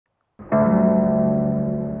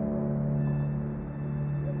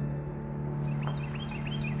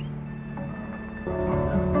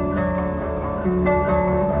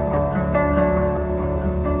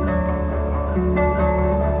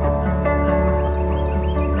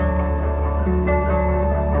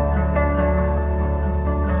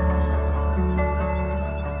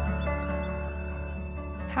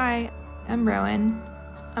I'm Rowan.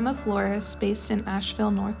 I'm a florist based in Asheville,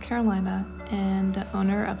 North Carolina, and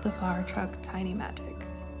owner of the flower truck Tiny Magic.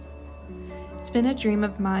 It's been a dream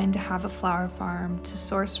of mine to have a flower farm to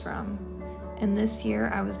source from, and this year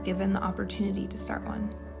I was given the opportunity to start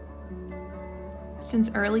one. Since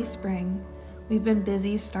early spring, we've been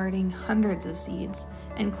busy starting hundreds of seeds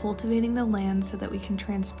and cultivating the land so that we can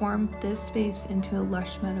transform this space into a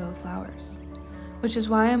lush meadow of flowers, which is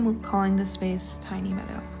why I'm calling this space Tiny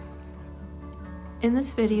Meadow. In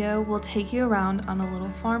this video, we'll take you around on a little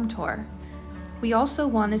farm tour. We also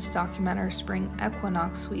wanted to document our Spring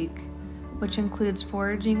Equinox week, which includes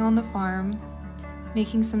foraging on the farm,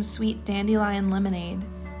 making some sweet dandelion lemonade,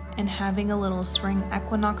 and having a little Spring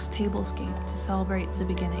Equinox tablescape to celebrate the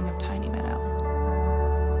beginning of Tiny Meadow.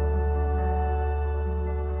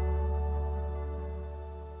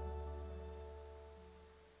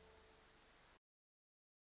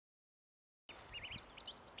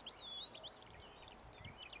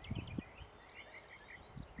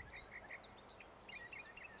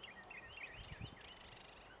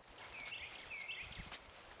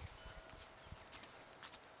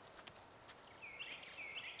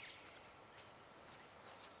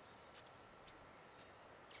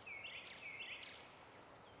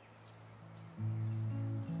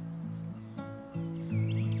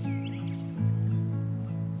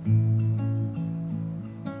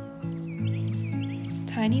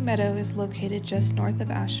 Tiny Meadow is located just north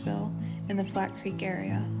of Asheville in the Flat Creek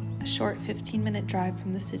area, a short 15-minute drive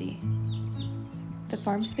from the city. The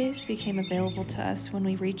farm space became available to us when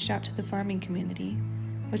we reached out to the farming community,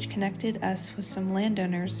 which connected us with some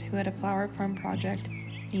landowners who had a flower farm project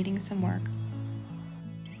needing some work.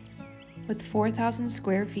 With 4,000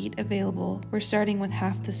 square feet available, we're starting with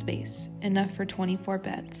half the space, enough for 24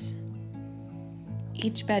 beds.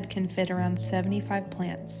 Each bed can fit around 75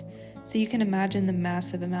 plants, so you can imagine the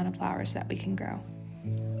massive amount of flowers that we can grow.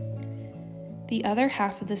 The other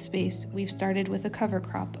half of the space we've started with a cover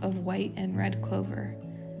crop of white and red clover,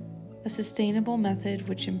 a sustainable method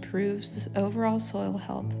which improves the overall soil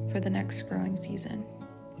health for the next growing season.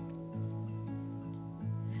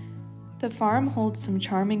 The farm holds some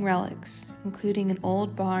charming relics, including an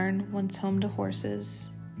old barn once home to horses,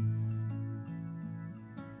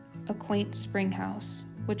 a quaint spring house,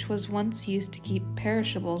 which was once used to keep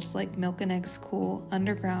perishables like milk and eggs cool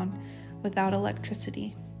underground without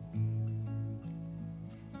electricity.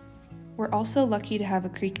 We're also lucky to have a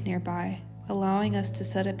creek nearby, allowing us to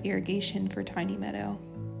set up irrigation for Tiny Meadow.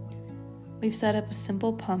 We've set up a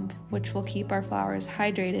simple pump which will keep our flowers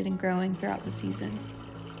hydrated and growing throughout the season.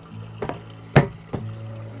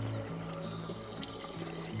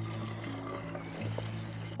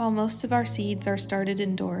 While most of our seeds are started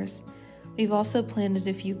indoors, we've also planted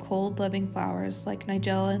a few cold-loving flowers like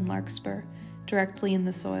nigella and larkspur directly in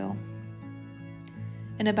the soil.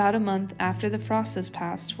 In about a month after the frost has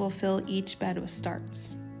passed, we'll fill each bed with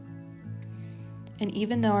starts. And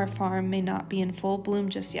even though our farm may not be in full bloom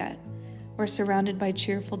just yet, we're surrounded by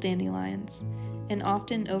cheerful dandelions, an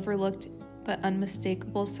often overlooked but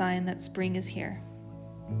unmistakable sign that spring is here.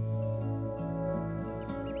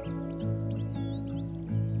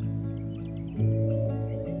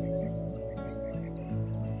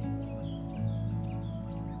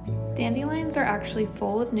 Dandelions are actually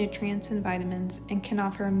full of nutrients and vitamins and can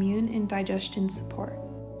offer immune and digestion support.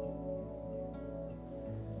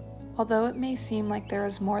 Although it may seem like there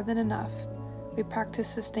is more than enough, we practice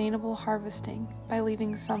sustainable harvesting by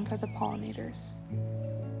leaving some for the pollinators.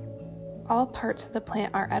 All parts of the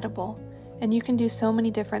plant are edible, and you can do so many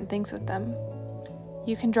different things with them.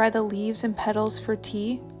 You can dry the leaves and petals for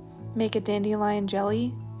tea, make a dandelion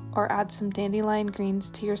jelly, or add some dandelion greens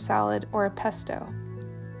to your salad or a pesto.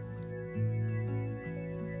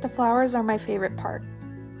 The flowers are my favorite part.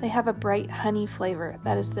 They have a bright honey flavor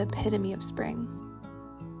that is the epitome of spring.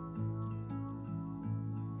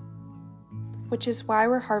 Which is why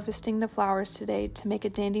we're harvesting the flowers today to make a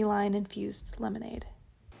dandelion-infused lemonade.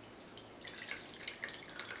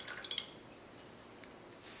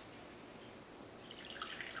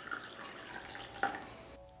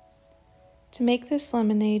 To make this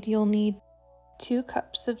lemonade, you'll need 2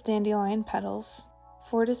 cups of dandelion petals,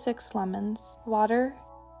 4 to 6 lemons, water,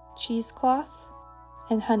 cheesecloth,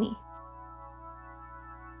 and honey.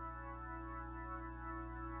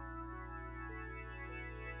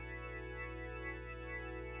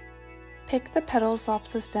 Pick the petals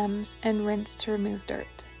off the stems and rinse to remove dirt.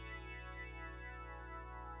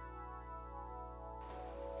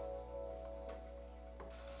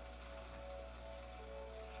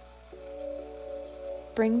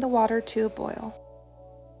 Bring the water to a boil.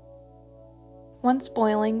 Once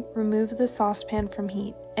boiling, remove the saucepan from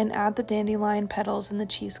heat and add the dandelion petals and the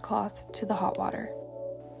cheesecloth to the hot water.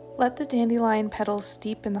 Let the dandelion petals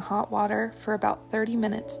steep in the hot water for about 30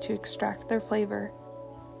 minutes to extract their flavor,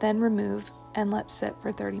 then remove and let sit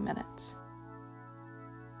for 30 minutes.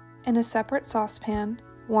 In a separate saucepan,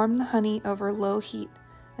 warm the honey over low heat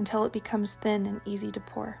until it becomes thin and easy to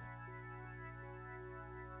pour.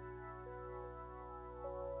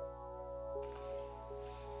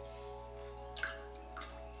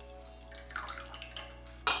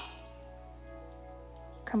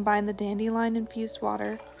 Combine the dandelion-infused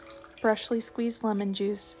water, freshly squeezed lemon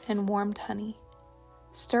juice, and warmed honey.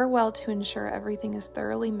 Stir well to ensure everything is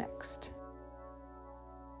thoroughly mixed.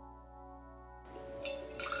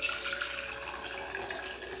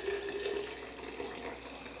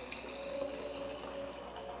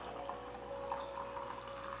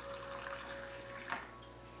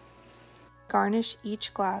 Garnish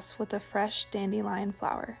each glass with a fresh dandelion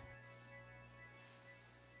flower.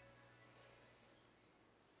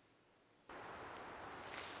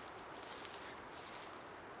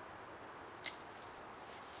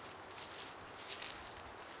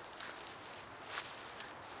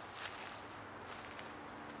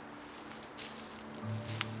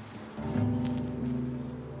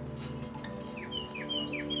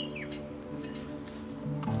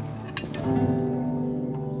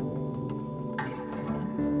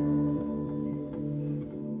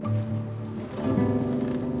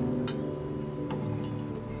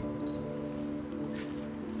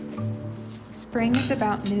 Spring is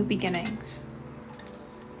about new beginnings.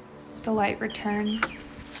 The light returns,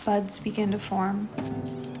 buds begin to form,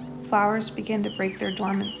 flowers begin to break their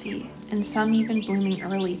dormancy, and some even blooming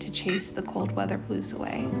early to chase the cold weather blues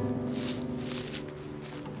away.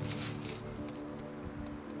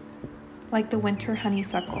 Like the winter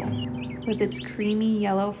honeysuckle, with its creamy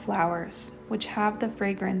yellow flowers, which have the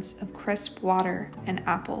fragrance of crisp water and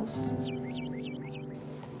apples.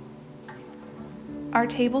 Our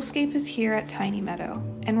tablescape is here at Tiny Meadow,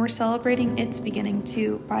 and we're celebrating its beginning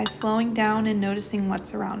too by slowing down and noticing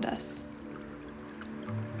what's around us.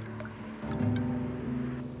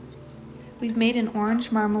 We've made an orange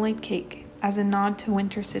marmalade cake as a nod to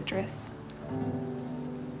winter citrus.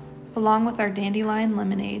 Along with our dandelion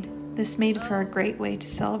lemonade, this made for a great way to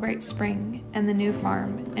celebrate spring and the new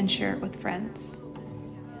farm and share it with friends.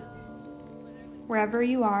 Wherever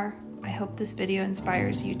you are, I hope this video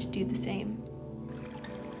inspires you to do the same.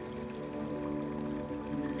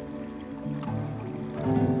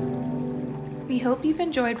 We hope you've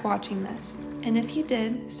enjoyed watching this, and if you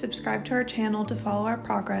did, subscribe to our channel to follow our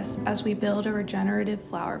progress as we build a regenerative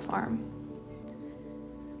flower farm.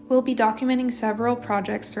 We'll be documenting several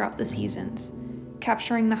projects throughout the seasons,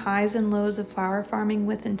 capturing the highs and lows of flower farming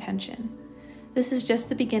with intention. This is just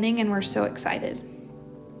the beginning and we're so excited.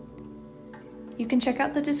 You can check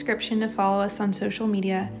out the description to follow us on social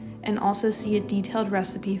media and also see a detailed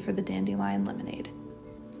recipe for the dandelion lemonade.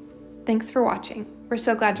 Thanks for watching. We're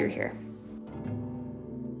so glad you're here.